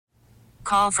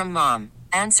Call from mom.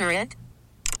 Answer it.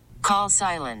 Call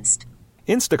silenced.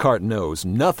 Instacart knows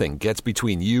nothing gets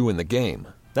between you and the game.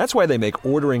 That's why they make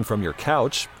ordering from your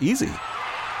couch easy.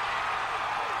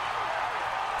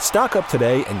 Stock up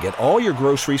today and get all your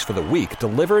groceries for the week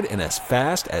delivered in as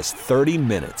fast as 30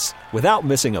 minutes without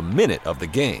missing a minute of the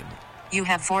game. You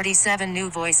have 47 new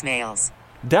voicemails.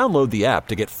 Download the app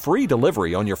to get free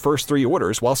delivery on your first 3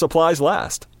 orders while supplies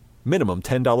last. Minimum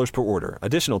 $10 per order.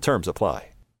 Additional terms apply.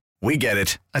 We get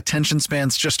it. Attention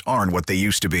spans just aren't what they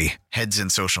used to be. Heads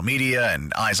in social media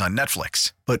and eyes on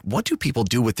Netflix. But what do people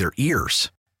do with their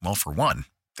ears? Well, for one,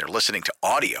 they're listening to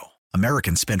audio.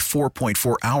 Americans spend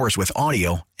 4.4 hours with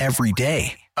audio every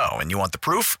day. Oh, and you want the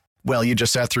proof? Well, you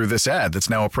just sat through this ad that's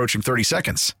now approaching 30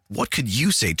 seconds. What could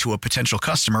you say to a potential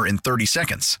customer in 30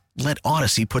 seconds? Let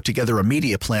Odyssey put together a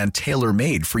media plan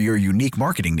tailor-made for your unique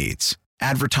marketing needs.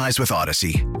 Advertise with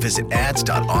Odyssey. Visit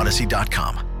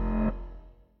ads.odyssey.com.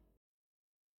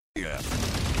 Yeah.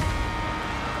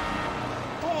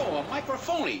 Oh, a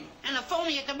microphony. And a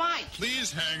phony at the mic.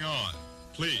 Please hang on.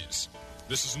 Please.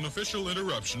 This is an official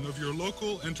interruption of your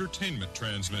local entertainment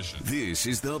transmission. This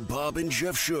is the Bob and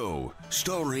Jeff Show,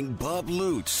 starring Bob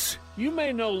Lutz. You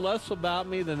may know less about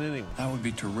me than anyone. That would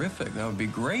be terrific. That would be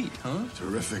great, huh?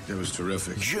 Terrific. That was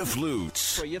terrific. Jeff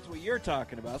Lutz. Well, that's what you're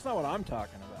talking about. It's not what I'm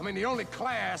talking about. I mean, the only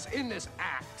class in this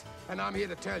act, and I'm here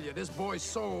to tell you, this boy's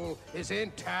soul is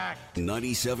intact.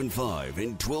 97.5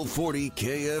 and 1240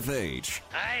 KFH.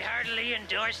 I heartily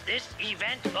endorse this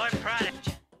event or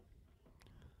product.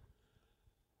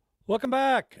 Welcome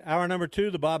back. Hour number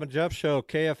 2, the Bob and Jeff Show,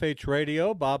 KFH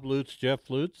Radio. Bob Lutz, Jeff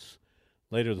Lutz.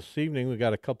 Later this evening, we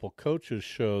got a couple coaches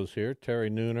shows here, Terry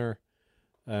Nooner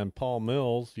and Paul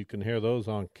Mills. You can hear those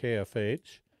on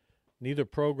KFH. Neither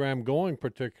program going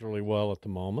particularly well at the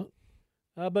moment,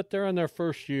 but they're in their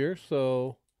first year,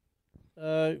 so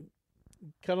cut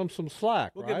them some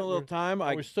slack. We'll right? give them a little time.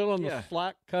 We're still in the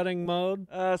slack-cutting mode?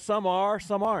 Some are,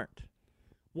 some aren't.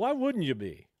 Why wouldn't you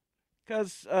be?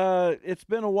 Because it's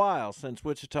been a while since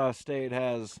Wichita State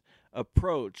has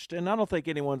approached, and I don't think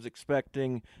anyone's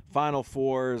expecting Final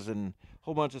Fours and a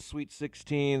whole bunch of Sweet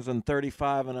 16s and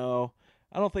 35-0.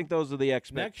 I don't think those are the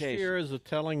expectations. Next year is a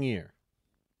telling year.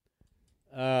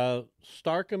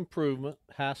 Stark improvement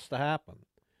has to happen,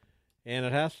 and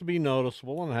it has to be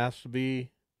noticeable, and it has to be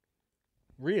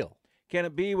real. Can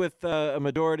it be with a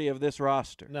majority of this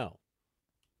roster? No.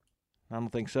 I don't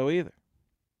think so either.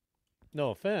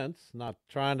 No offense, not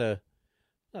trying to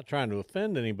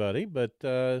offend anybody, but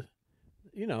there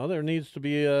needs to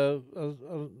be a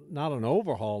not an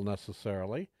overhaul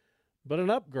necessarily, but an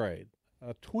upgrade,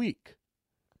 a tweak.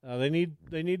 They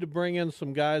need to bring in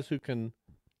some guys who can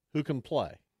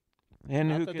play. And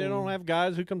not that they don't have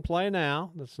guys who can play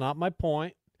now. That's not my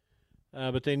point.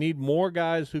 But they need more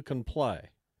guys who can play.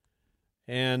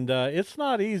 And it's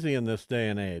not easy in this day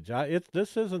and age.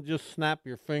 This isn't just snap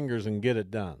your fingers and get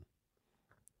it done.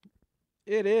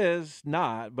 It is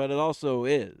not, but it also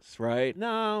is, right?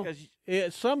 No,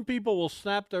 some people will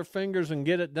snap their fingers and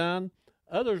get it done.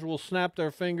 Others will snap their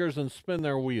fingers and spin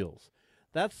their wheels.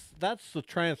 That's the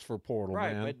transfer portal,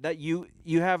 right? Man. But that you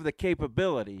have the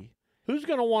capability. Who's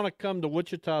going to want to come to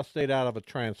Wichita State out of a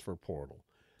transfer portal?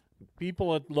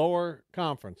 People at lower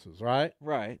conferences, right?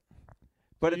 Right.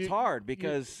 But it's hard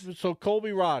because so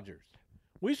Colby Rogers,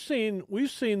 we've seen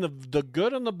the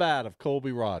good and the bad of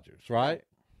Colby Rogers, right?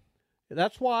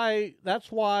 That's why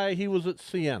he was at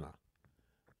Siena.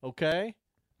 Okay?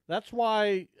 That's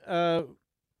why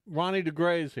Ronnie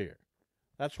DeGray's here.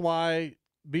 That's why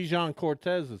Bijan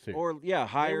Cortez is here. Or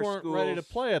higher they weren't schools ready to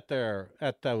play at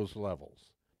those levels.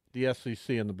 The SEC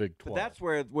and the Big 12. But that's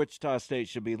where Wichita State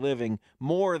should be living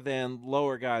more than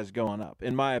lower guys going up,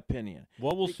 in my opinion.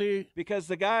 Well, we'll see. Because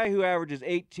the guy who averages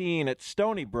 18 at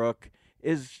Stony Brook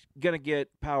is going to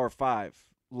get Power 5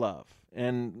 love.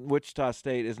 And Wichita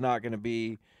State is not going to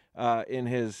be in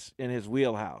his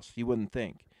wheelhouse. You wouldn't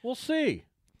think. We'll see.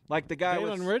 Like the guy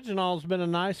Jalen Reginald's been a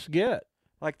nice get.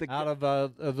 Like out of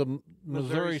the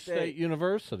Missouri State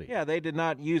University. Yeah, they did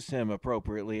not use him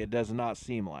appropriately. It does not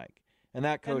seem like. And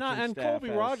that coaching staff and Colby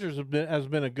Rogers has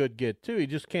been a good get too. He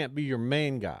just can't be your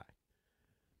main guy.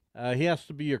 He has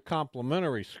to be your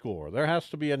complementary scorer. There has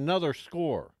to be another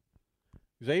scorer.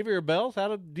 Xavier Bell's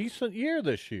had a decent year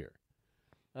this year.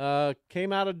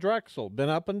 Came out of Drexel, been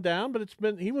up and down, but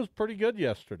he was pretty good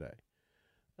yesterday.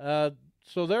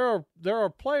 So there are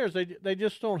players they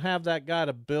just don't have that guy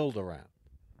to build around.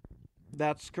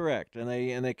 That's correct, and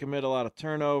they commit a lot of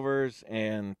turnovers,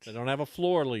 and they don't have a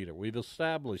floor leader. We've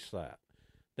established that.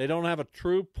 They don't have a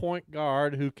true point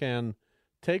guard who can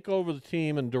take over the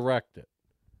team and direct it.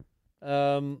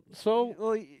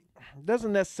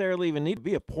 doesn't necessarily even need to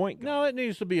be a point guard. No, it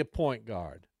needs to be a point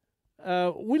guard.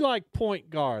 We like point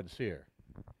guards here.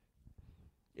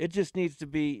 It just needs to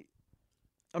be.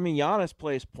 I mean, Giannis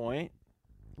plays point.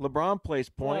 LeBron plays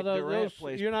point. Durant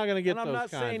plays. You're not going to get and those I'm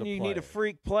not kinds saying of you players. need a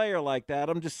freak player like that.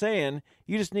 I'm just saying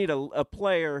you just need a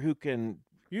player who can.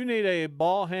 You need a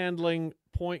ball handling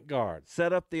point guard.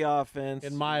 Set up the offense.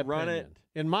 In my run opinion.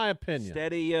 it. In my opinion.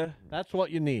 Steady you. That's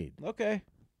what you need. Okay.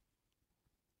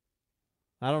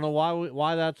 I don't know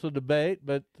why that's a debate,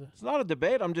 but it's not a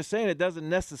debate. I'm just saying it doesn't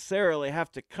necessarily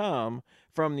have to come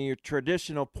from your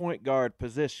traditional point guard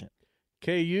position.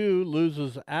 KU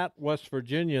loses at West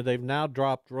Virginia. They've now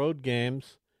dropped road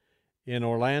games in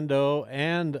Orlando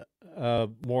and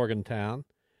Morgantown.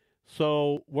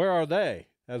 So where are they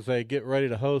as they get ready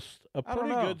to host a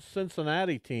pretty good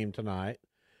Cincinnati team tonight?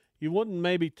 You wouldn't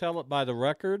maybe tell it by the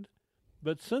record,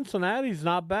 but Cincinnati's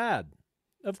not bad.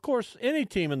 Of course, any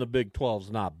team in the Big 12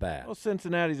 is not bad. Well,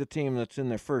 Cincinnati's a team that's in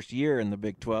their first year in the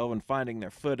Big 12 and finding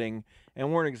their footing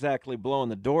and weren't exactly blowing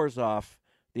the doors off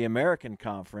the American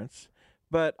Conference.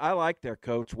 But I like their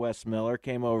coach, Wes Miller,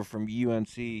 came over from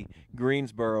UNC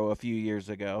Greensboro a few years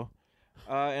ago.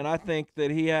 And I think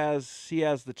that he has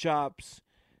the chops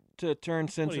to turn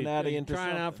Cincinnati into trying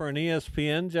something. out for an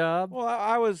ESPN job? Well,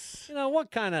 I was. What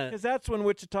kind of? Because that's when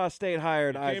Wichita State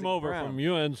hired Isaac came over Brown. from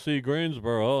UNC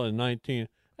Greensboro in 19.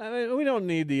 I mean, we don't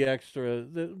need the extra.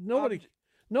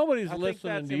 Nobody's I listening think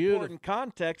that's to you. Important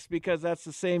context because that's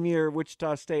the same year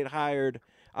Wichita State hired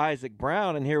Isaac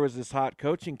Brown, and here was this hot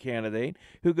coaching candidate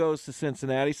who goes to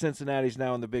Cincinnati. Cincinnati's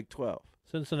now in the Big 12.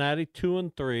 Cincinnati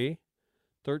 2-3,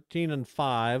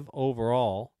 13-5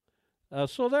 overall.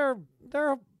 So they're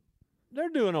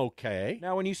doing okay.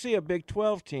 Now, when you see a Big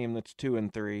 12 team that's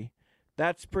 2-3,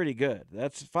 that's pretty good.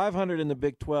 That's 500 in the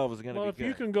Big 12 is going to be good. Well, if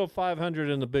you can go 500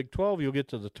 in the Big 12, you'll get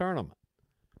to the tournament.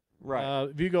 Right.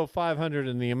 If you go 500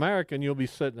 in the American, you'll be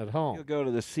sitting at home. You'll go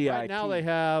to the CIT. Right now they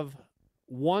have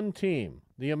one team.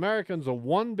 The American's a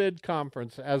one-bid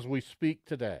conference as we speak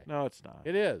today. No, it's not.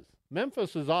 It is.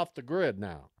 Memphis is off the grid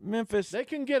now. They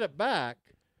can get it back.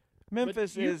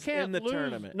 Memphis is in the lose.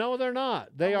 tournament. No, they're not.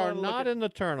 They are not in the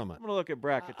tournament. I'm going to look at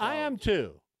bracket. I am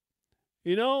too.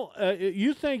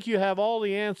 You think you have all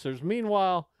the answers.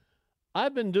 Meanwhile,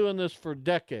 I've been doing this for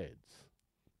decades.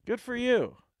 Good for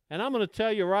you. And I'm going to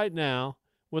tell you right now,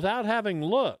 without having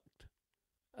looked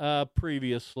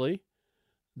previously,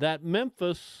 that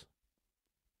Memphis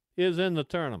is in the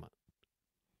tournament.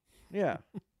 Yeah.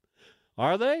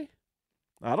 Are they?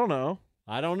 I don't know.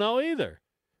 I don't know either.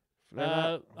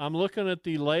 I'm looking at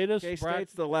the latest.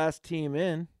 K-State's the last team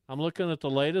in. I'm looking at the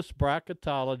latest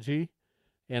bracketology,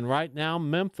 and right now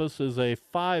Memphis is a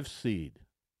 5 seed.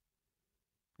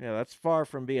 Yeah, that's far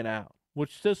from being out.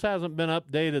 Which this hasn't been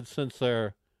updated since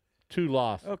their 2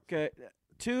 losses. Okay.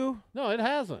 2? No, it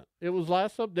hasn't. It was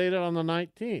last updated on the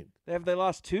 19th. Have they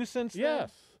lost 2 since then?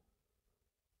 Yes.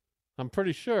 I'm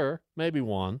pretty sure. Maybe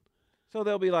 1. So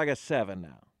they'll be like a 7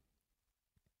 now.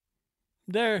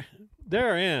 They're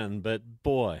in, but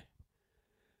boy.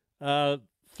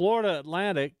 Florida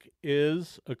Atlantic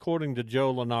is, according to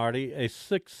Joe Lunardi, a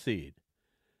 6 seed.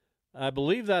 I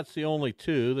believe that's the only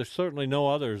 2. There's certainly no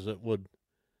others that would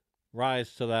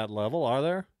rise to that level, are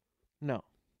there? No.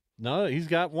 No, he's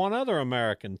got one other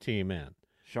American team in.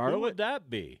 Charlotte? Who would that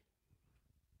be?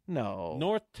 No.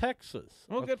 North Texas.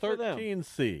 Well, good for them. 13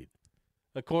 seed,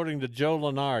 according to Joe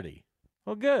Lunardi.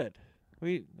 Well, good.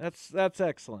 That's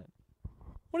excellent.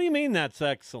 What do you mean that's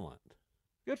excellent?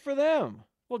 Good for them.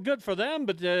 Well, good for them,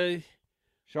 but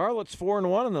Charlotte's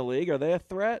 4-1 in the league. Are they a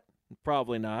threat?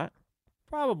 Probably not.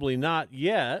 Probably not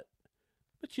yet,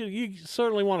 but you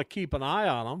certainly want to keep an eye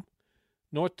on them.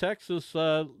 North Texas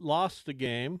lost the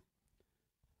game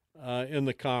in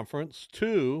the conference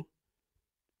to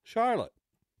Charlotte,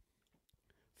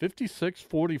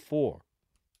 56-44.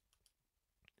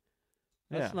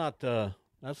 That's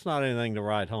not anything to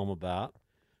write home about.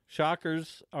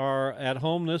 Shockers are at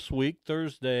home this week,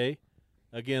 Thursday,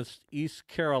 against East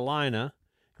Carolina.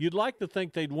 You'd like to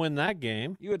think they'd win that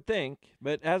game. You would think,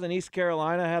 but hasn't East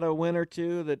Carolina had a win or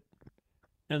two that?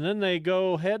 And then they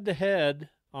go head-to-head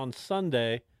on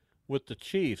Sunday with the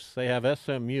Chiefs. They have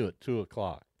SMU at 2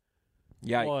 o'clock.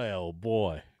 Yeah. Boy, oh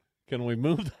boy. Can we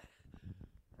move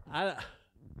that?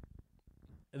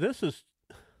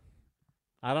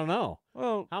 I don't know.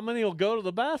 Well, how many will go to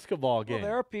the basketball game? Well,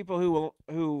 there are people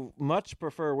who much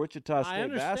prefer Wichita State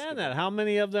basketball. I understand that. How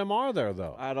many of them are there,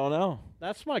 though? I don't know.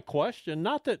 That's my question.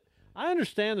 Not that I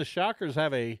understand the Shockers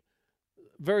have a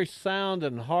very sound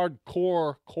and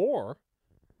hardcore core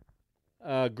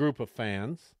group of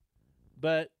fans,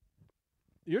 but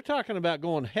you're talking about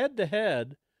going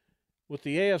head-to-head with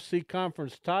the AFC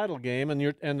conference title game,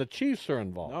 and the Chiefs are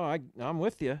involved. No, I'm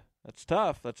with you. That's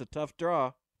tough. That's a tough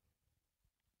draw.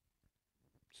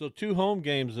 So 2 home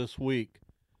games this week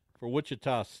for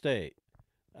Wichita State.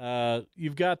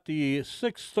 You've got the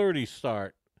 6:30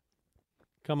 start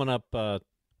coming up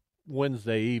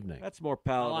Wednesday evening. That's more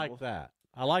palatable. I like that.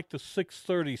 I like the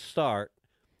 6:30 start,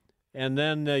 and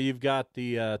then you've got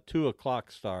the 2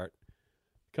 o'clock start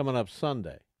coming up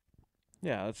Sunday.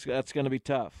 Yeah, that's going to be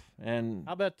tough. And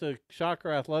I bet the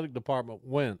Shocker Athletic Department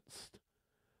winced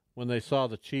when they saw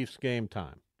the Chiefs game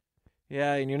time.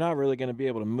 Yeah, and you're not really going to be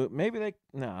able to move. Maybe they're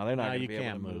not going to be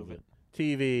able to move it.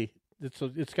 TV,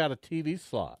 it's got a TV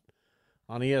slot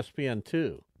on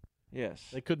ESPN2. Yes.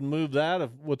 They couldn't move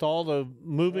that with all the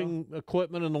moving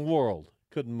equipment in the world.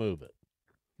 Couldn't move it.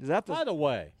 By the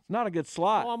way, it's not a good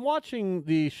slot. I'm watching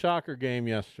the Shocker game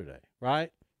yesterday,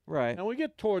 right? Right. And we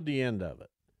get toward the end of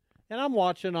it. And I'm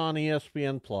watching on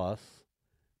ESPN Plus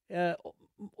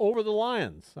over the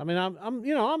Lions. I mean,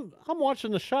 I'm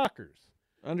watching the Shockers.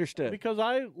 Understood. Because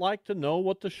I like to know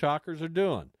what the Shockers are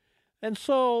doing. And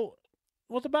so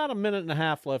with about a minute and a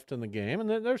half left in the game, and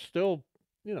they're still,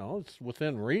 it's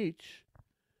within reach,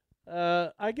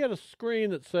 I get a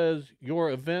screen that says,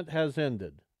 your event has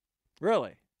ended.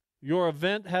 Really? Your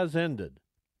event has ended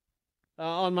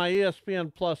on my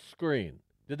ESPN Plus screen.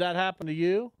 Did that happen to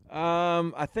you?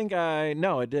 I think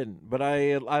no, it didn't. But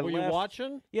I Were you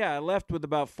watching? Yeah, I left with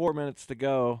about 4 minutes to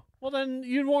go. Well, then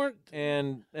you weren't.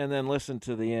 And then listened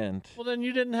to the end. Well, then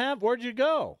you didn't have. Where'd you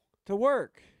go? To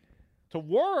work. To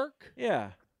work?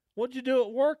 Yeah. What'd you do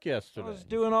at work yesterday? I was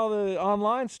doing all the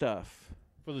online stuff.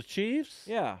 For the Chiefs?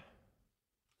 Yeah.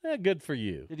 Yeah, good for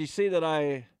you. Did you see that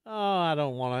I? Oh, I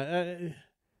don't want to.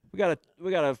 We got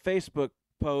a Facebook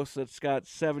post that's got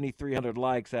 7,300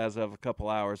 likes as of a couple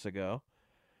hours ago.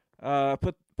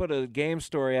 Put a game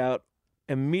story out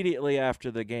immediately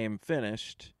after the game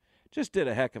finished. Just did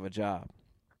a heck of a job.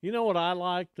 You know what I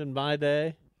liked in my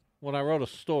day? When I wrote a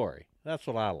story. That's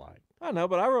what I liked. I know,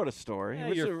 but I wrote a story. Yeah,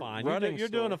 you're fine. You're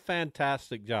doing a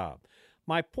fantastic job.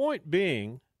 My point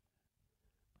being,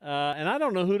 and I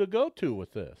don't know who to go to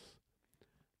with this.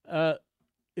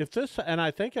 If this, and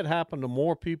I think it happened to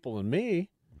more people than me,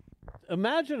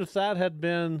 imagine if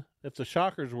the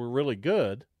Shockers were really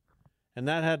good, and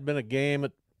that had been a game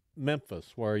at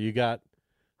Memphis where you got,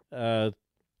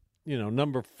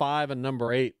 number 5 and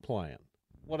number 8 playing.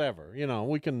 Whatever,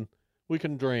 we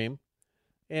can dream.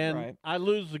 And right. I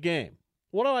lose the game.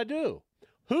 What do?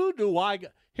 Who do I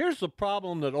get? Here's the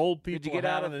problem that old people Did you get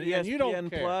out of ESPN you don't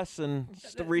care. Plus and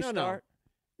restart?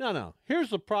 No. Here's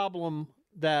the problem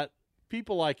that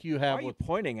people like you have. Why are you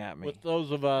pointing at me? With those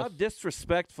of us. How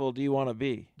disrespectful do you want to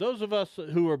be? Those of us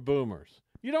who are boomers.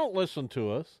 You don't listen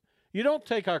to us. You don't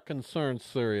take our concerns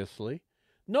seriously.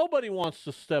 Nobody wants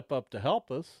to step up to help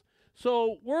us.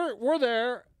 So we're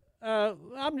there.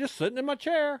 I'm just sitting in my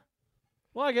chair.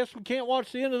 Well, I guess we can't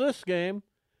watch the end of this game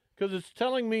because it's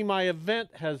telling me my event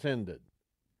has ended.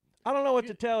 I don't know what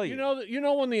to tell you. You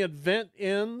know when the event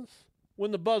ends?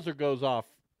 When the buzzer goes off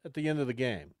at the end of the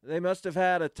game. They must have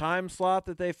had a time slot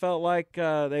that they felt like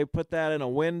they put that in a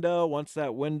window. Once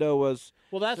that window was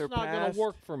that's surpassed. not going to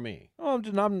work for me. Oh,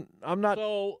 I'm not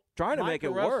trying to make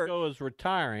it work. Mike Aresco is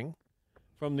retiring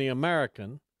from the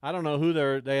American. I don't know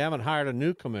who they haven't hired a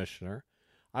new commissioner.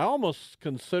 I almost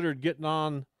considered getting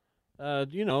on.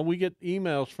 We get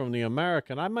emails from the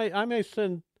American. I may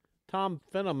send Tom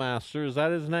Finamaster. Is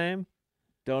that his name?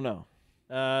 Don't know.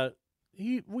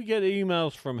 We get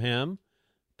emails from him.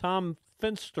 Tom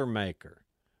Finstermaker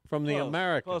from the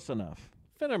American. Close enough.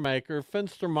 Finstermaker,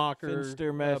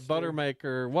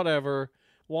 Buttermaker, whatever.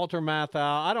 Walter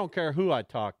Matthau. I don't care who I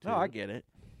talk to. No, I get it.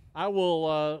 I will.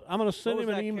 I'm going to send him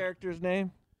an email. What was that character's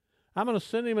name? I'm going to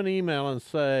send him an email and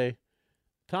say,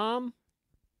 Tom.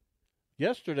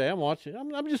 Yesterday, I'm watching.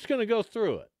 I'm just going to go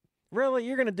through it. Really?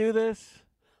 You're going to do this?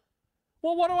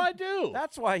 Well, what do I do?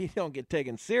 That's why you don't get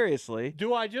taken seriously.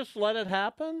 Do I just let it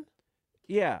happen?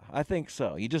 Yeah, I think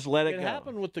so. You just let it go. It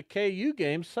happened with the KU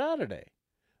game Saturday,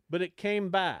 but it came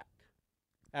back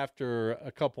after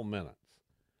a couple minutes.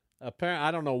 Apparently,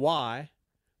 I don't know why,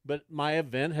 but my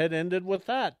event had ended with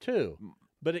that too.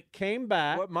 But it came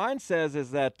back. What mine says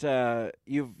is that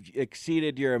you've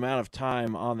exceeded your amount of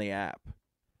time on the app.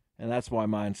 And that's why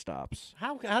mine stops.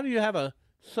 How do you have a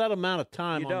set amount of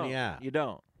time on the app? You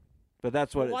don't. But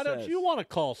that's what it says. Why don't you want to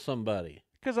call somebody?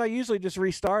 Because I usually just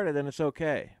restart it and it's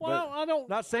okay. Well, but I don't.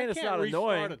 Not saying it's not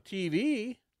annoying. Restart a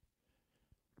TV.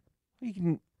 You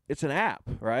can. It's an app,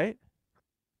 right?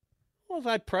 Well, as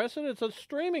I press it, it's a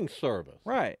streaming service.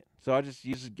 Right. So I just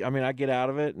use. I get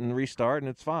out of it and restart, and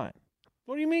it's fine.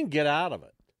 What do you mean, get out of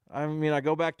it? I mean, I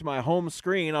go back to my home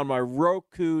screen on my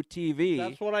Roku TV.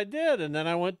 That's what I did, and then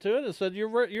I went to it and said,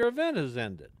 your event has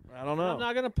ended. I don't know. I'm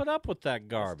not going to put up with that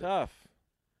garbage.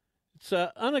 It's tough.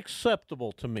 It's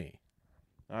unacceptable to me.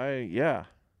 Yeah.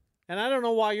 And I don't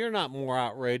know why you're not more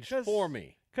outraged for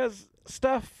me. Because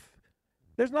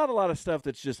there's not a lot of stuff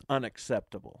that's just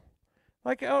unacceptable.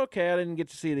 Like, okay, I didn't get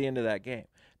to see the end of that game.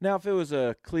 Now, if it was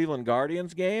a Cleveland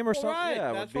Guardians game or something, right,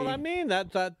 yeah, that's what I mean.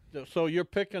 So you're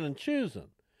picking and choosing.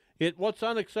 What's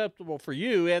unacceptable for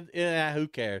you? Who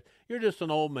cares? You're just an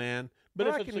old man. But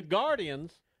if it's the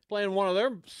Guardians playing one of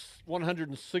their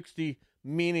 160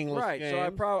 meaningless games, so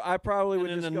I probably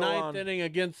would in just the go ninth on. inning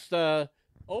against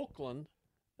Oakland,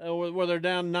 where they're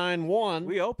down 9-1.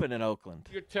 We open in Oakland.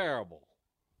 You're terrible.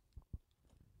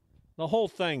 The whole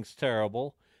thing's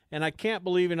terrible, and I can't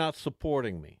believe you're not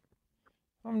supporting me.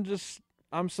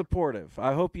 I'm supportive.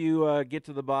 I hope you get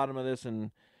to the bottom of this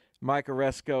and Mike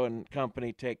Oresco and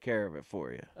company take care of it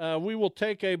for you. We will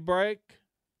take a break.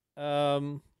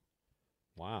 Wow.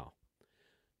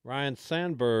 Ryan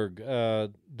Sandberg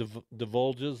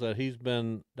divulges that he's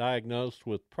been diagnosed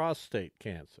with prostate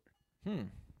cancer.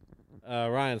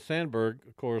 Ryan Sandberg,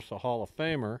 of course, a Hall of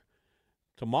Famer.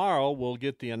 Tomorrow we'll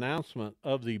get the announcement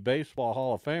of the Baseball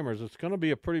Hall of Famers. It's going to be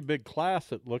a pretty big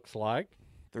class, it looks like.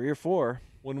 3 or 4.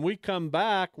 When we come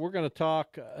back, we're going to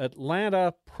talk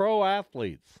Atlanta pro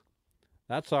athletes.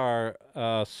 That's our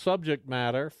subject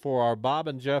matter for our Bob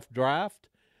and Jeff draft.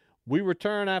 We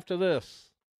return after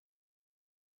this.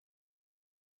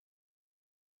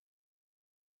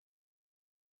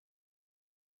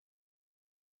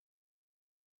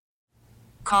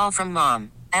 Call from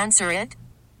mom. Answer it.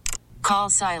 Call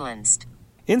silenced.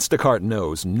 Instacart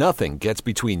knows nothing gets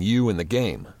between you and the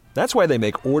game. That's why they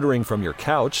make ordering from your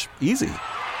couch easy.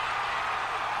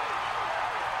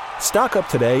 Stock up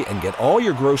today and get all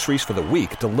your groceries for the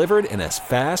week delivered in as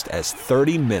fast as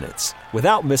 30 minutes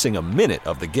without missing a minute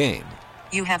of the game.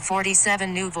 You have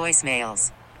 47 new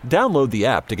voicemails. Download the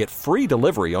app to get free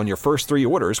delivery on your first 3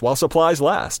 orders while supplies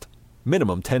last.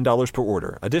 Minimum $10 per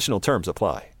order. Additional terms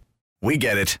apply. We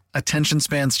get it. Attention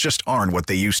spans just aren't what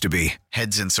they used to be.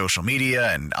 Heads in social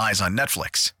media and eyes on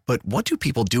Netflix. But what do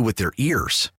people do with their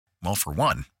ears? Well, for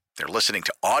one, they're listening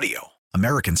to audio.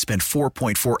 Americans spend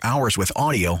 4.4 hours with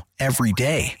audio every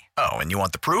day. Oh, and you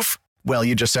want the proof? Well,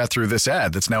 you just sat through this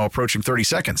ad that's now approaching 30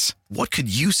 seconds. What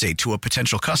could you say to a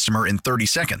potential customer in 30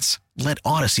 seconds? Let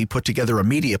Odyssey put together a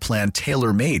media plan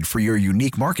tailor-made for your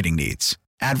unique marketing needs.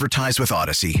 Advertise with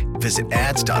Odyssey. Visit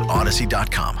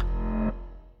ads.odyssey.com.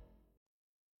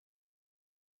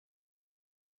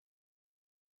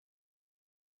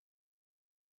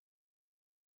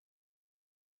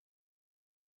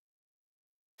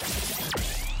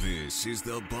 This is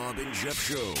the Bob and Jeff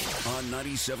Show on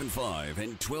 97.5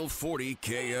 and 1240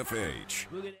 KFH.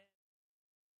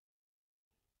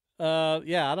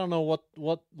 Yeah, I don't know what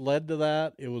led to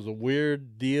that. It was a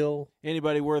weird deal.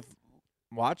 Anybody worth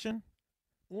watching?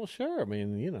 Well, sure. I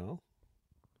mean, if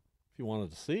you wanted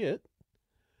to see it.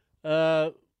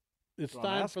 It's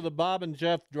time for the Bob and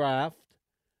Jeff draft.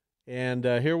 And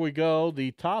here we go.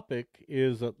 The topic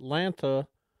is Atlanta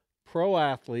pro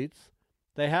athletes.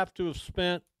 They have to have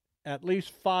spent at least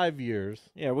 5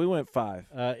 years. Yeah, we went 5.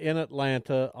 In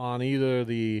Atlanta on either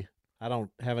I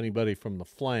don't have anybody from the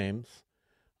Flames,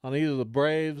 on either the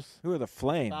Braves. Who are the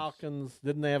Flames? Falcons.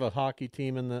 Didn't they have a hockey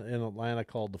team in Atlanta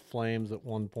called the Flames at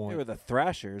one point? They were the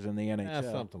Thrashers in the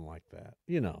NHL. Something like that.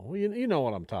 You know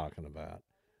what I'm talking about.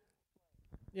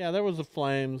 Yeah, there was the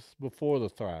Flames before the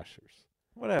Thrashers.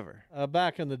 Whatever.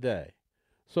 Back in the day.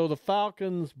 So the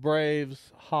Falcons,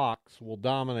 Braves, Hawks will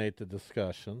dominate the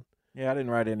discussion. Yeah, I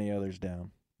didn't write any others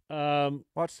down.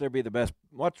 Watch there be the best.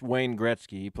 Watch Wayne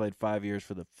Gretzky. He played 5 years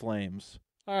for the Flames.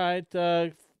 All right,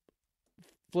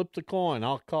 flip the coin.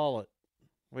 I'll call it.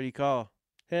 What do you call?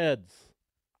 Heads.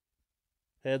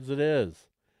 Heads it is.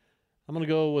 I'm going to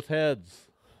go with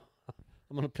heads.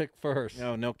 I'm going to pick first.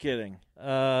 No kidding.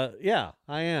 Yeah,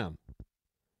 I am.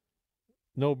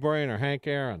 No brainer. Hank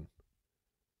Aaron.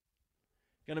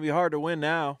 Going to be hard to win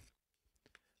now.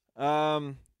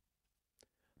 I'll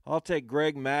take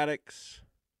Greg Maddux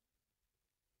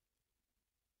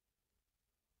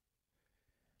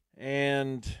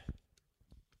and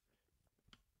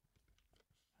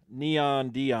Neon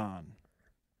Dion.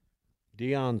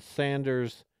 Deion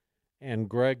Sanders and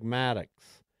Greg Maddux.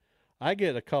 I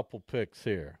get a couple picks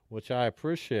here, which I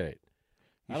appreciate.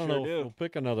 I don't know if we'll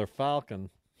pick another Falcon.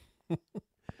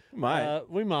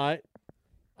 We might.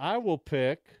 I will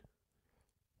pick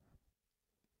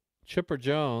Chipper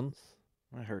Jones.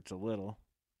 That hurts a little.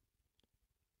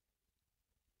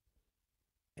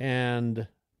 And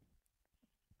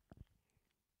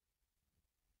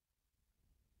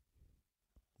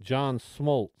John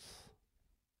Smoltz.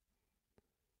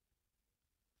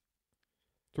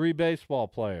 3 baseball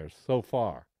players so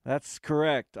far. That's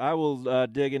correct. I will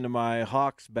dig into my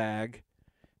Hawks bag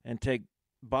and take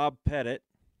Bob Pettit.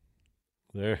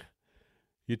 There,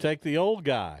 you take the old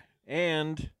guy.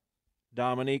 And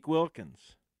Dominique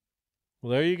Wilkins.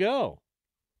 Well, there you go.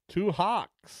 2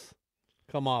 Hawks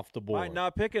come off the board. Might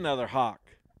not pick another Hawk.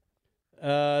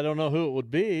 I don't know who it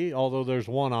would be, although there's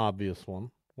one obvious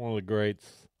one of the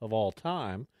greats of all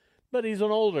time. But he's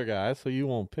an older guy, so you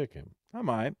won't pick him. I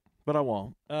might, but I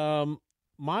won't.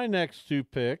 My next 2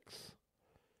 picks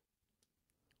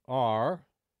are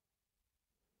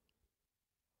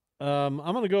I'm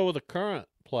going to go with a current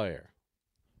player.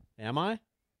 Am I?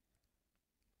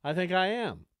 I think I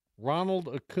am. Ronald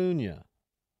Acuna,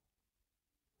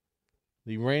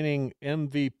 the reigning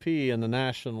MVP in the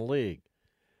National League.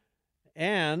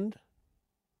 And,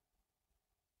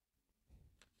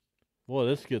 boy,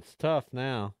 this gets tough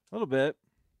now. A little bit.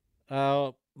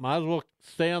 Might as well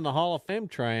stay on the Hall of Fame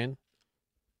train.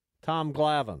 Tom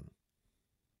Glavine.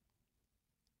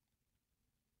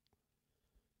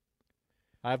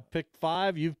 I've picked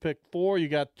 5. You've picked 4. You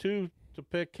got 2 to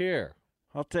pick here.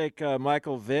 I'll take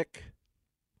Michael Vick.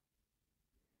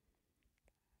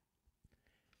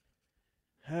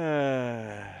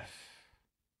 Man,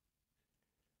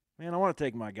 I want to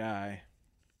take my guy.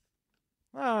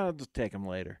 I'll just take him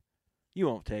later. You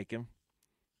won't take him.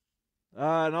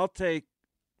 And I'll take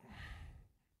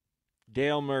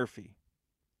Dale Murphy.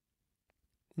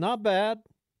 Not bad.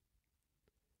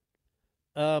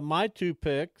 My 2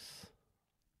 picks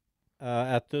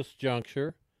at this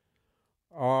juncture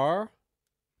are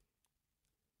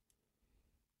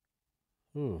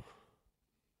do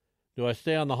I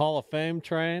stay on the Hall of Fame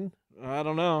train? I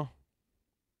don't know.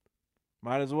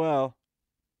 Might as well.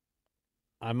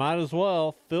 I might as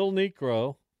well. Phil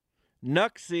Niekro.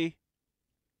 Nuxie.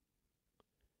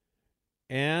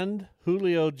 And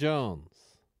Julio Jones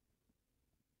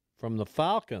from the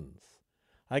Falcons.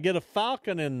 I get a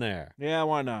Falcon in there. Yeah,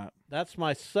 why not? That's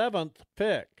my 7th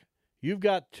pick. You've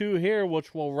got 2 here,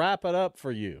 which will wrap it up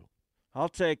for you. I'll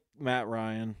take Matt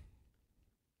Ryan.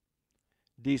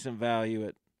 Decent value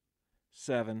at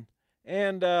 7.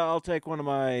 And I'll take one of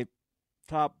my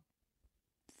top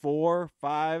 4,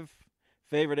 5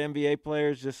 favorite NBA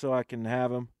players just so I can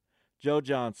have him. Joe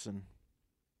Johnson.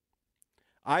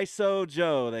 ISO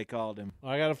Joe, they called him.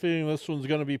 I got a feeling this one's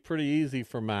going to be pretty easy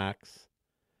for Max.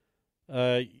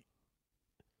 ISO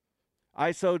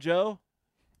Joe?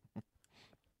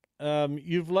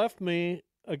 You've left me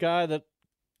a guy that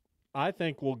I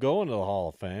think will go into the Hall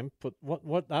of Fame. But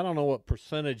what I don't know what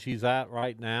percentage he's at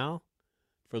right now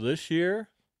for this year.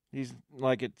 He's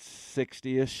like at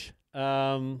 60-ish.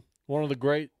 One of the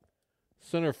great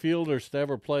center fielders to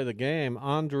ever play the game,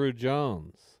 Andrew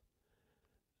Jones.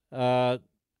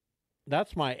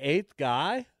 That's my 8th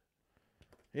guy.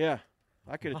 Yeah,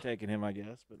 I could have taken him, I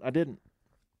guess, but I didn't.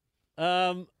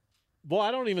 Boy,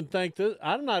 I don't even think this.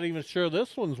 I'm not even sure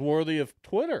this one's worthy of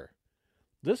Twitter.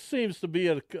 This seems to be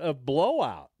a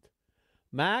blowout.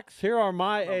 Max, here are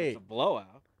my 8. It's a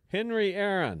blowout. Henry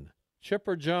Aaron,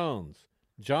 Chipper Jones,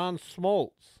 John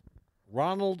Smoltz,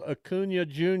 Ronald Acuna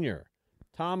Jr.,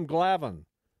 Tom Glavine,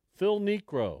 Phil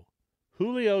Niekro,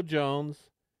 Julio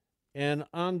Jones, and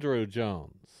Andrew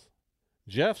Jones.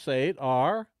 Jeff's 8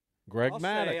 are Greg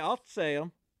Maddux. I'll say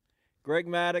them. Greg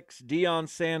Maddux, Deion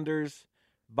Sanders,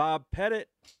 Bob Pettit,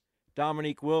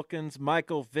 Dominique Wilkins,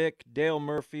 Michael Vick, Dale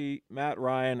Murphy, Matt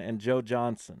Ryan, and Joe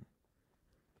Johnson.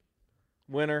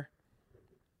 Winner.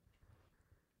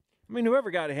 I mean,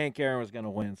 whoever got Hank Aaron was going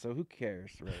to win, so who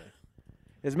cares, really?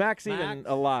 Is Max even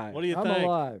alive? What do you think? I'm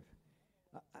alive.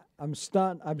 I'm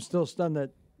stunned. I'm still stunned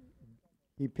that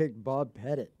he picked Bob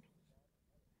Pettit.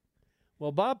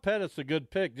 Well, Bob Pettit's a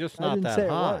good pick, just I not didn't that say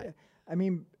high. It. I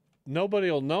mean, nobody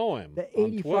will know him. The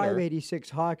on Twitter. 85-86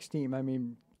 Hawks team. I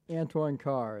mean, Antoine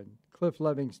Carr and Cliff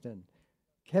Livingston,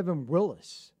 Kevin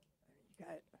Willis.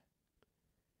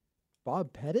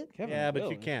 Bob Pettit? But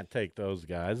you can't take those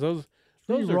guys. Those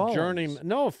are journeymen.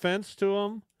 No offense to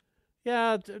them.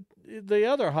 Yeah, the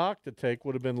other Hawk to take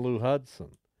would have been Lou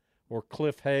Hudson or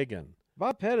Cliff Hagan.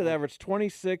 Bob Pettit averaged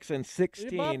 26 and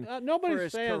 16 nobody's for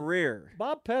his saying, career.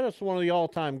 Bob Pettit's one of the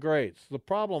all-time greats. The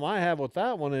problem I have with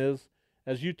that one is,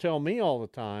 as you tell me all the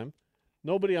time,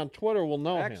 nobody on Twitter will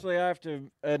know him. Actually, I have to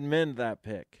amend that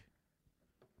pick.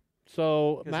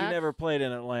 So, Max, he never played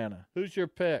in Atlanta. Who's your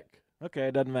pick? Okay,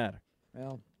 it doesn't matter.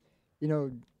 Well, you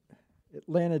know,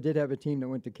 Atlanta did have a team that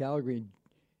went to Calgary,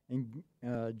 and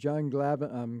John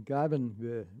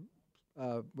Glavine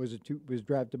was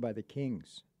drafted by the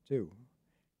Kings too.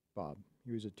 Bob,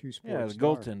 he was a 2-sport. Yeah, he was a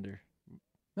star. goaltender.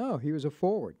 No, he was a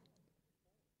forward.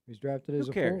 He was drafted as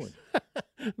Who a cares?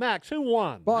 forward. Max, who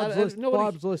won? Bob's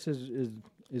list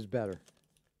is better.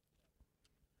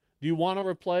 Do you want to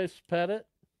replace Pettit?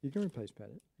 You can replace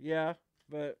Pettit. Yeah,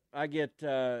 but I get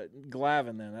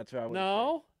Glavin then. That's what I would.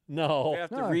 No. We have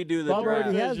to redo the Bob draft.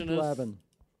 already has Division is- Glavin.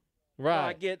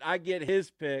 Right. No, I get his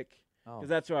pick because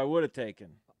that's who I would have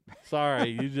taken. Sorry,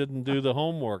 you didn't do the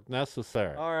homework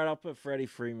necessary. All right, I'll put Freddie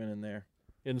Freeman in there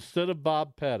Instead of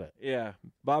Bob Pettit. Yeah,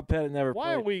 Bob Pettit never.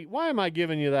 played. Why am I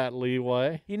giving you that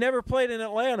leeway? He never played in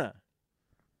Atlanta.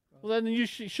 Well, then you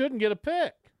shouldn't get a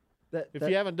pick if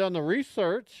you haven't done the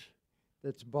research.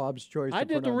 That's Bob's choice. I to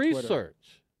did put the on research. Twitter.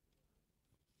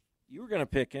 You were going to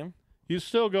pick him. You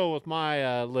still go with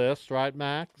my list, right,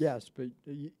 Max? Yes, but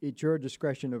it's your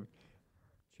discretion to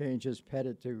change his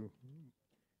Pettit to,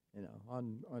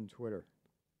 on Twitter.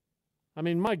 I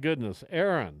mean, my goodness,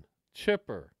 Aaron,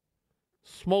 Chipper,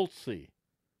 Smoltzy.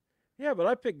 Yeah, but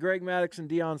I picked Greg Maddux and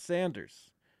Deion Sanders.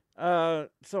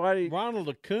 Ronald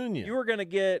Acuna. You were going to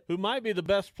get who might be the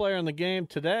best player in the game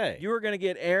today. You were going to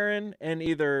get Aaron and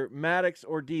either Maddux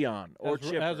or Deion or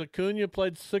Chipper. Has Acuna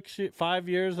played 5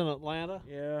 years in Atlanta?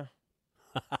 Yeah.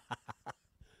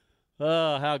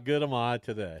 Oh, how good am I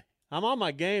today? I'm on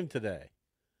my game today.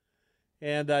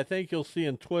 And I think you'll see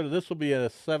in Twitter, this will be a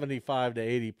 75 to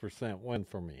 80% win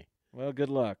for me. Well, good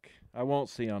luck. I won't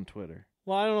see on Twitter.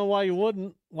 Well, I don't know why you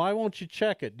wouldn't. Why won't you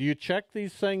check it? Do you check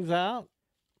these things out?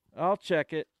 I'll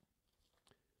check it.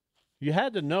 You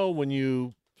had to know when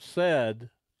you said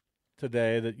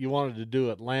today that you wanted to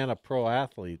do Atlanta pro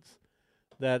athletes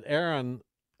that Aaron,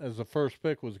 as the first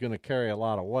pick, was going to carry a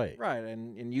lot of weight. Right,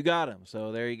 and you got him,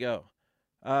 so there you go.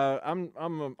 I'm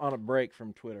on a break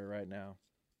from Twitter right now.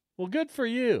 Well, good for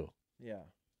you. Yeah.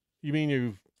 You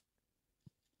mean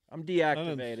I'm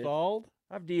deactivated. Uninstalled?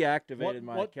 I've deactivated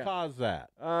my account. What caused that?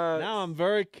 Now I'm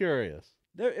very curious.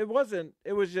 It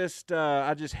was just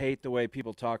I just hate the way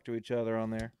people talk to each other on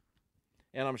there.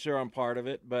 And I'm sure I'm part of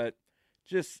it, but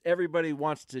just everybody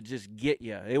wants to just get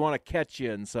you. They want to catch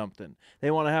you in something.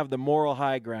 They want to have the moral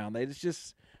high ground.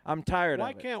 I'm tired of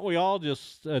it. Why can't we all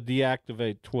just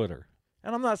deactivate Twitter?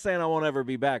 And I'm not saying I won't ever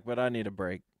be back, but I need a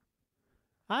break.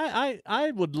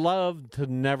 I would love to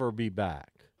never be back.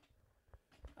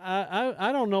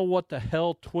 I don't know what the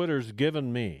hell Twitter's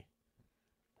given me.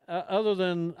 Other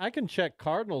than I can check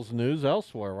Cardinals news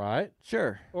elsewhere, right?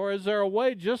 Sure. Or is there a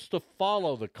way just to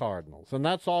follow the Cardinals? And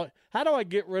that's all. How do I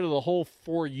get rid of the whole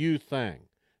For You thing?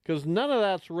 Because none of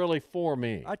that's really for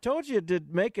me. I told you to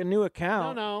make a new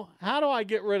account. No. How do I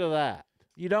get rid of that?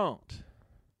 You don't.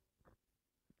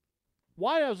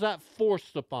 Why is that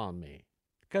forced upon me?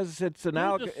 Because it's an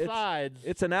algorithm.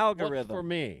 It's an algorithm. What's for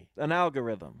me? An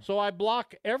algorithm. So I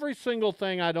block every single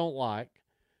thing I don't like.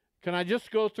 Can I just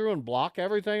go through and block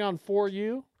everything on For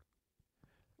You?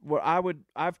 Well,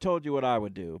 I've told you what I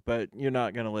would do, but you're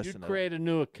not going to listen. You create a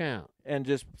new account and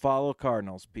just follow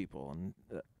Cardinals people. And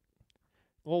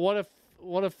well, what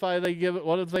if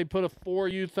they put a For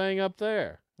You thing up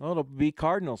there? Well, it'll be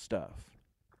Cardinal stuff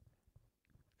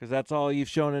because that's all you've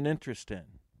shown an interest in.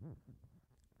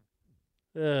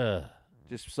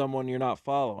 Just someone you're not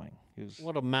following.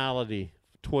 What a malady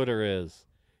Twitter is.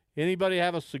 Anybody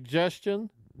have a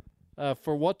suggestion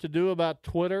for what to do about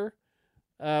Twitter?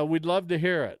 We'd love to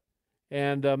hear it.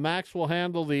 And Max will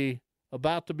handle the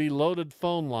about-to-be-loaded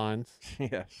phone lines.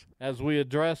 Yes. As we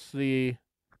address the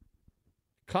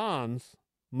cons,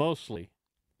 mostly.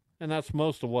 And that's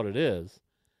most of what it is.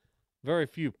 Very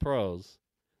few pros.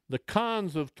 The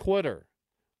cons of Twitter.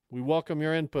 We welcome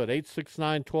your input.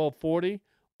 869-1240.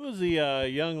 Who was the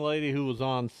young lady who was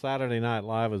on Saturday Night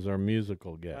Live as our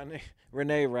musical guest?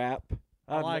 Renee Rapp.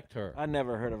 I liked her. I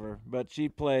never heard of her, but she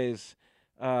plays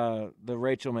the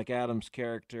Rachel McAdams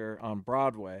character on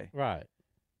Broadway. Right.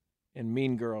 In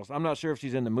Mean Girls. I'm not sure if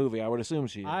she's in the movie. I would assume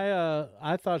she is.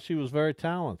 I thought she was very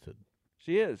talented.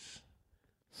 She is.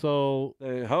 So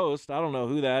the host, I don't know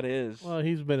who that is. Well,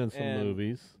 he's been in some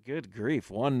movies. Good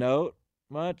grief. One note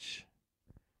much?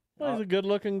 Well, he's a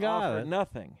good-looking guy. Offered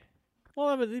nothing.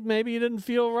 Well, maybe you didn't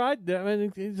feel right. I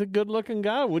mean, he's a good-looking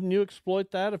guy. Wouldn't you exploit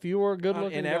that if you were a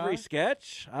good-looking guy? In every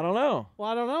sketch? I don't know. Well,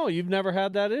 I don't know. You've never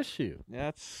had that issue.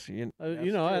 That's true.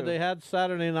 They had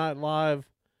Saturday Night Live.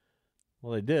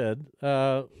 Well, they did.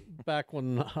 Back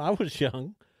when I was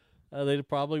young, they'd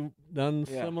probably done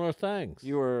similar things.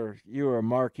 You were a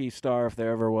marquee star if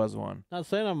there ever was one. Not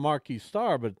saying I'm a marquee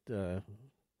star, but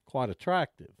quite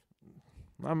attractive.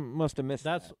 I must have missed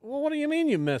that. Well, what do you mean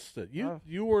you missed it?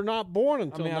 You were not born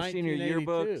until 1982. I've seen your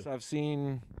yearbooks. I've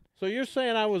seen. So you're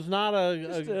saying I was not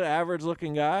just an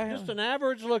average-looking guy? Just an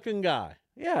average-looking guy.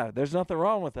 Yeah, there's nothing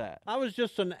wrong with that. I was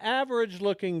just an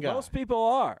average-looking guy. Most people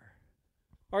are.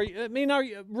 Are you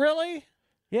really?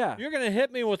 Yeah. You're going to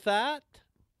hit me with that?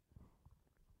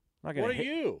 Not gonna What are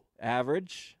you?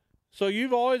 Average. So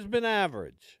you've always been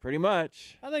average. Pretty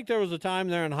much. I think there was a time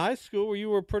there in high school where you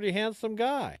were a pretty handsome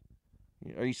guy.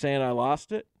 Are you saying I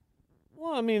lost it?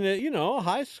 Well, I mean,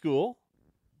 high school.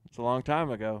 It's a long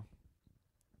time ago.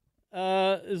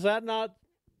 Is that not?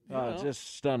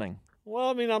 Just stunning. Well,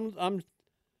 I mean, I'm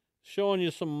showing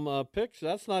you some pictures.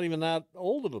 That's not even that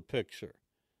old of a picture.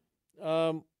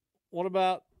 What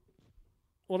about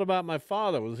my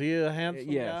father? Was he a handsome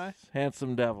guy? Yes,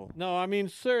 handsome devil. No, I mean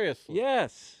seriously.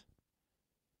 Yes.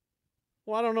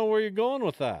 Well, I don't know where you're going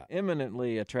with that.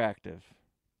 Eminently attractive.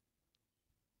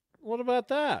 What about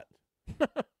that?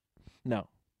 No.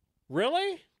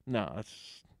 Really? No,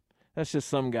 that's just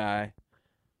some guy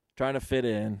trying to fit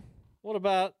in. What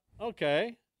about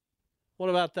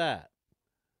that?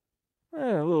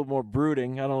 A little more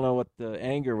brooding. I don't know what the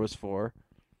anger was for.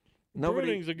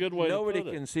 Brooding's a good way to put it.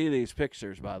 Nobody can see these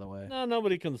pictures, by the way. No,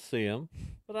 nobody can see them.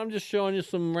 But I'm just showing you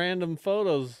some random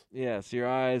photos. Yes, your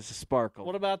eyes sparkle.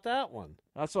 What about that one?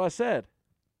 That's what I said.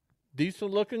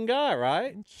 Decent-looking guy,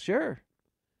 right? Sure.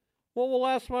 Well, we'll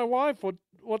ask my wife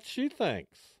what she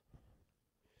thinks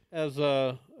as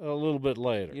a little bit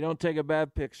later. You don't take a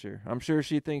bad picture. I'm sure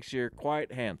she thinks you're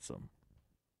quite handsome.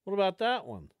 What about that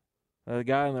one? The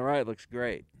guy on the right looks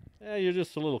great. Yeah, you're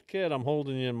just a little kid. I'm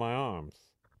holding you in my arms.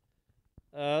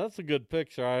 That's a good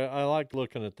picture. I like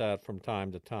looking at that from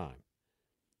time to time.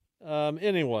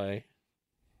 Anyway.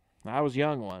 I was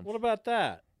young once. What about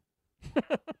that?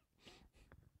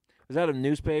 Is that a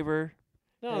newspaper?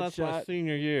 No, that's my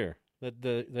senior year. That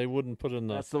they wouldn't put in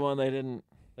the. That's the one they didn't.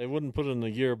 They wouldn't put in the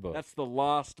yearbook. That's the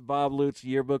lost Bob Lutz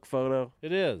yearbook photo.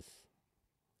 It is.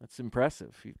 That's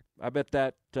impressive. I bet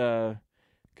that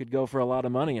could go for a lot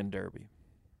of money in Derby.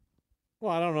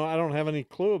 Well, I don't know. I don't have any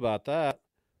clue about that.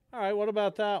 All right, what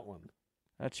about that one?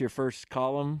 That's your first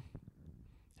column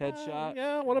headshot.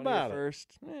 Yeah, what about it?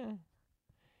 First,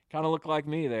 kind of look like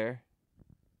me there.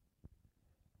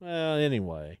 Well,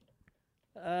 anyway,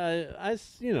 I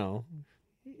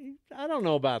don't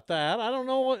know about that. I don't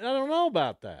know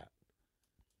about that.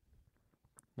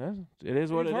 It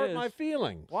is what it is. You've hurt my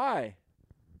feelings. Why?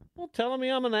 Well, telling me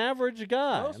I'm an average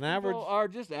guy. Most people are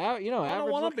just average. I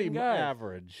don't want to be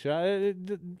average.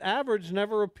 Average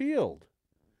never appealed.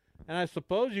 And I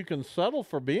suppose you can settle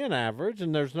for being average,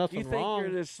 and there's nothing wrong. You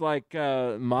think you're this like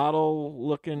model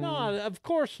looking? No, of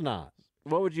course not.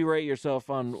 What would you rate yourself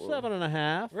on?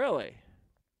 7.5. Really?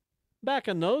 Back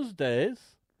in those days.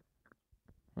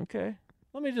 Okay.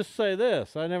 Let me just say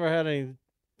this: I never had any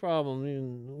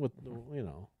problem with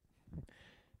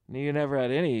You never had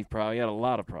any problem. You had a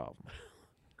lot of problems.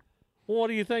 Well, what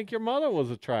do you think your mother was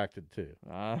attracted to?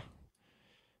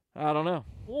 I don't know.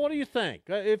 Well, what do you think?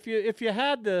 If you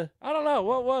had to, I don't know.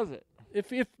 What was it?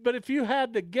 If you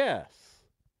had to guess,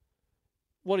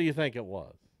 what do you think it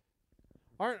was?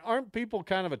 Aren't people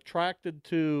kind of attracted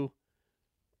to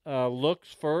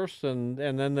looks first, and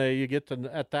then you get to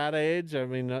at that age? I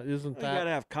mean, isn't that? You gotta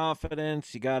have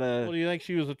confidence. You gotta. Well, do you think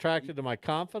she was attracted to my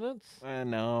confidence?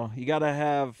 No, you gotta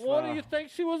have. What do you think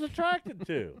she was attracted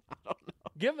to? I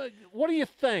don't know. What do you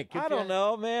think? I don't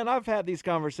know, man. I've had these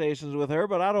conversations with her,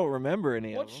 but I don't remember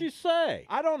any of them. What'd she say?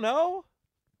 I don't know.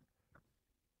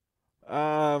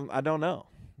 I don't know.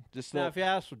 Just now, if you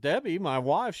asked Debbie, my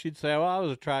wife, she'd say, "Well, I was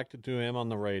attracted to him on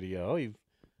the radio. He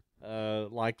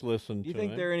liked listening to him." You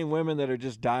think there are any women that are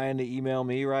just dying to email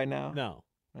me right now? No.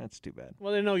 That's too bad.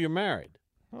 Well, they know you're married.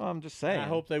 Well, I'm just saying. I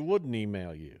hope they wouldn't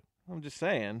email you. I'm just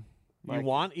saying. You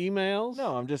want emails?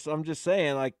 No, I'm just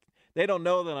saying, like, they don't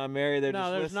know that I'm married. They're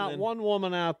just listening. No, there's not one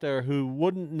woman out there who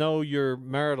wouldn't know your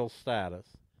marital status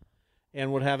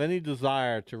and would have any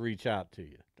desire to reach out to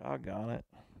you. Doggone it.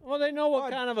 Well, they know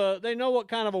what kind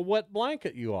of a wet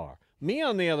blanket you are. Me,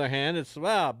 on the other hand, it's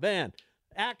Ben,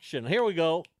 action. Here we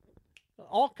go.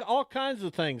 All kinds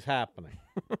of things happening.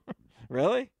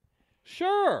 Really?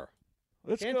 Sure.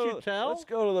 Can't you tell? Let's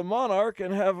go to the Monarch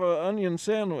and have an onion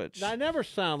sandwich. I never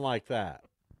sound like that.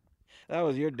 That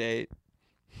was your date.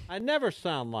 I never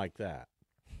sound like that.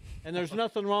 And there's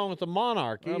nothing wrong with the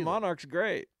Monarch either. Monarch's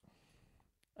great.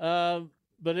 But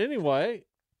anyway,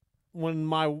 when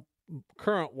my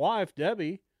current wife,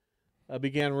 Debbie,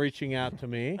 began reaching out to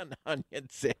me. An onion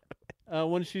sandwich.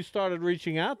 When she started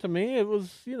reaching out to me, it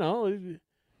was,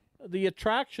 the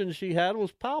attraction she had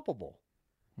was palpable.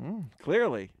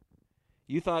 Clearly.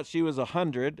 You thought she was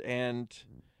 100, and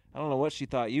I don't know what she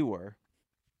thought you were.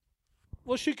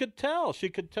 Well, she could tell. She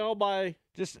could tell by...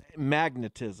 Just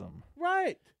magnetism. Right.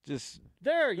 right. Just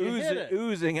there, you hit it.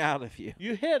 Oozing out of you.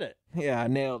 You hit it. Yeah, I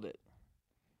nailed it.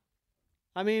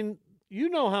 I mean, you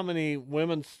know how many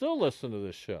women still listen to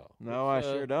this show. No, I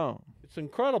sure don't. It's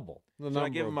incredible. Should I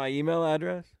give them my email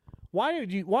address? Why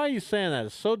are you saying that?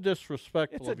 It's so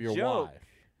disrespectful of your wife.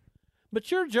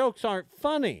 But your jokes aren't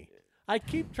funny. I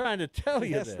keep trying to tell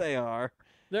you Yes, this. they are.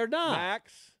 They're not.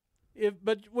 Max.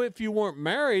 But if you weren't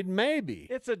married, maybe.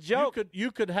 It's a joke.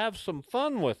 You could have some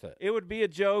fun with it. It would be a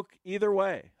joke either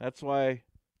way. That's why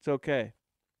it's okay.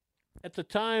 At the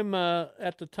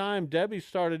time Debbie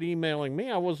started emailing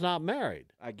me, I was not married.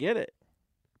 I get it.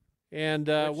 And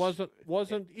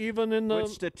wasn't even in the which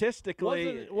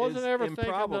statistically wasn't ever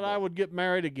improbable. thinking that I would get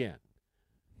married again.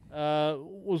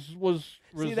 Was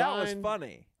resigned. See, that was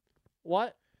funny.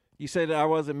 What? You said I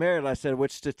wasn't married. I said,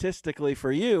 which statistically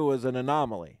for you was an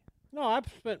anomaly. No, I've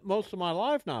spent most of my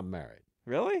life not married.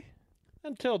 Really?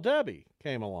 Until Debbie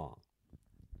came along.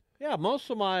 Yeah, most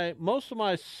of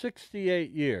my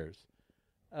 68 years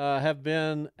have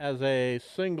been as a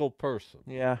single person.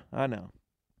 Yeah, I know.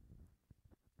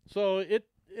 So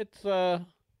it's I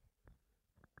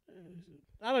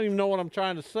don't even know what I'm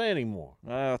trying to say anymore.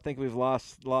 I think we've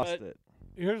lost it.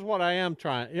 Here's what I am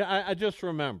trying. Yeah, I just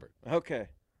remembered. Okay.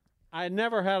 I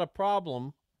never had a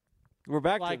problem. We're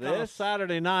back like to this. On a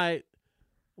Saturday night.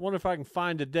 I wonder if I can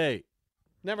find a date.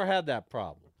 Never had that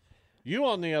problem. You,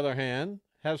 on the other hand,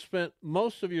 have spent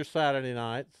most of your Saturday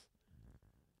nights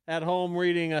at home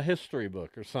reading a history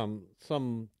book or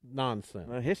some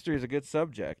nonsense. History is a good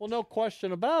subject. Well, no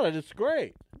question about it. It's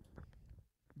great.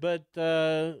 But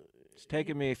it's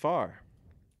taken me far.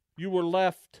 You were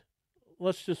left,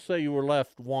 let's just say you were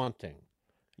left wanting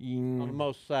on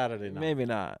most Saturday nights. Maybe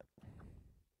not.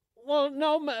 Well,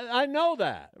 no, I know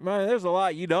that. Man, there's a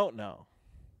lot you don't know.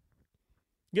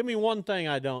 Give me one thing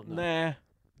I don't know. Nah.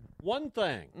 One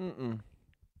thing. Mm-mm.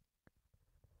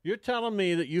 You're telling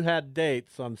me that you had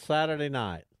dates on Saturday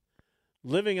night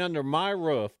living under my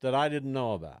roof that I didn't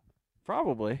know about?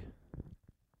 Probably.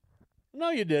 No,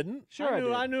 you didn't. Sure, I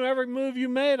did. I knew every move you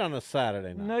made on a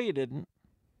Saturday night. No, you didn't.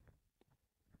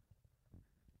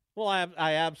 Well,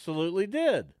 I absolutely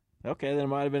did. Okay, then it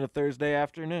might have been a Thursday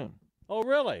afternoon. Oh,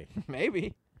 really?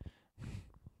 Maybe.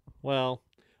 Well,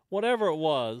 whatever it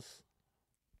was,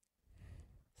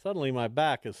 suddenly my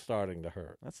back is starting to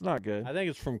hurt. That's not good. I think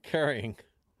it's from carrying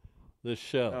this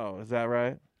show. Oh, is that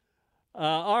right?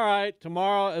 All right.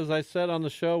 Tomorrow, as I said on the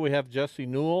show, we have Jesse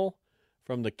Newell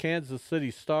from the Kansas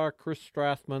City Star, Chris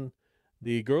Strathman,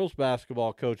 the girls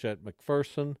basketball coach at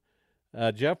McPherson.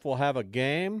 Jeff will have a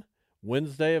game.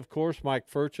 Wednesday, of course, Mike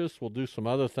Furchess will do some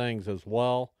other things as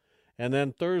well. And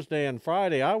then Thursday and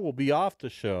Friday, I will be off the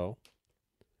show.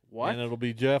 What? And it'll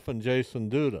be Jeff and Jason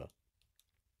Duda.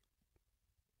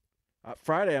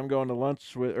 Friday, I'm going to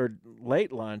lunch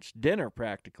late lunch, dinner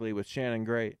practically with Shannon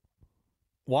Great.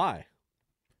 Why?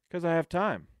 Because I have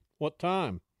time. What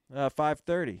time?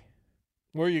 5:30.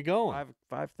 Where are you going?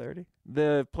 5:30.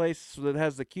 The place that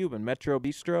has the Cuban, Metro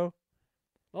Bistro.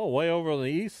 Oh, way over on the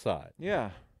east side.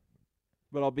 Yeah.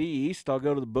 But I'll be east. I'll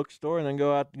go to the bookstore and then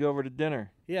go over to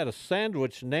dinner. He had a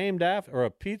sandwich named after, or a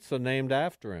pizza named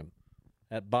after him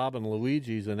at Bob and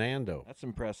Luigi's in Ando. That's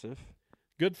impressive.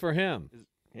 Good for him.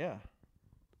 Yeah.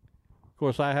 Of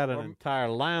course, I had an entire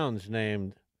lounge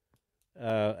named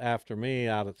after me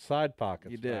out at Side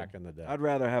Pockets back in the day. I'd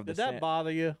rather have Did that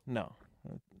bother you? No.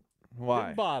 Why?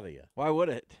 Didn't bother you. Why would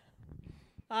it?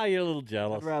 You're a little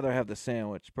jealous. I'd rather have the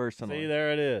sandwich, personally. See,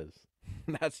 there it is.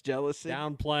 That's jealousy.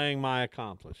 Downplaying my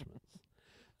accomplishments.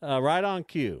 Right on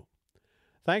cue.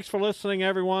 Thanks for listening,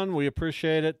 everyone. We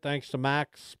appreciate it. Thanks to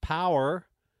Max Power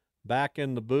back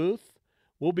in the booth.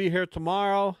 We'll be here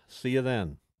tomorrow. See you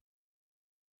then.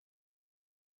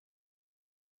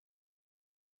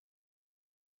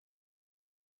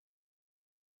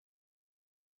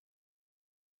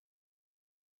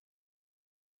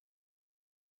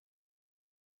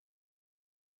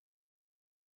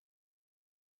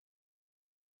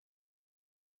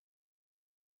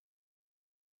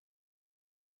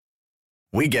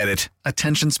 We get it.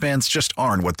 Attention spans just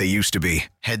aren't what they used to be.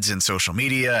 Heads in social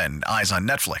media and eyes on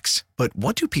Netflix. But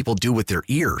what do people do with their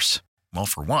ears? Well,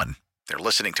 for one, they're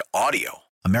listening to audio.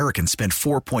 Americans spend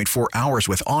 4.4 hours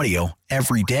with audio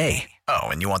every day. Oh,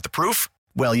 and you want the proof?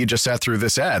 Well, you just sat through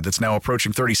this ad that's now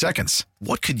approaching 30 seconds.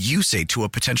 What could you say to a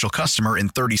potential customer in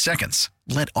 30 seconds?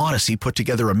 Let Odyssey put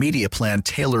together a media plan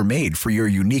tailor-made for your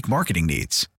unique marketing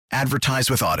needs.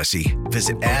 Advertise with Odyssey.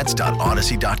 Visit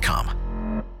ads.odyssey.com.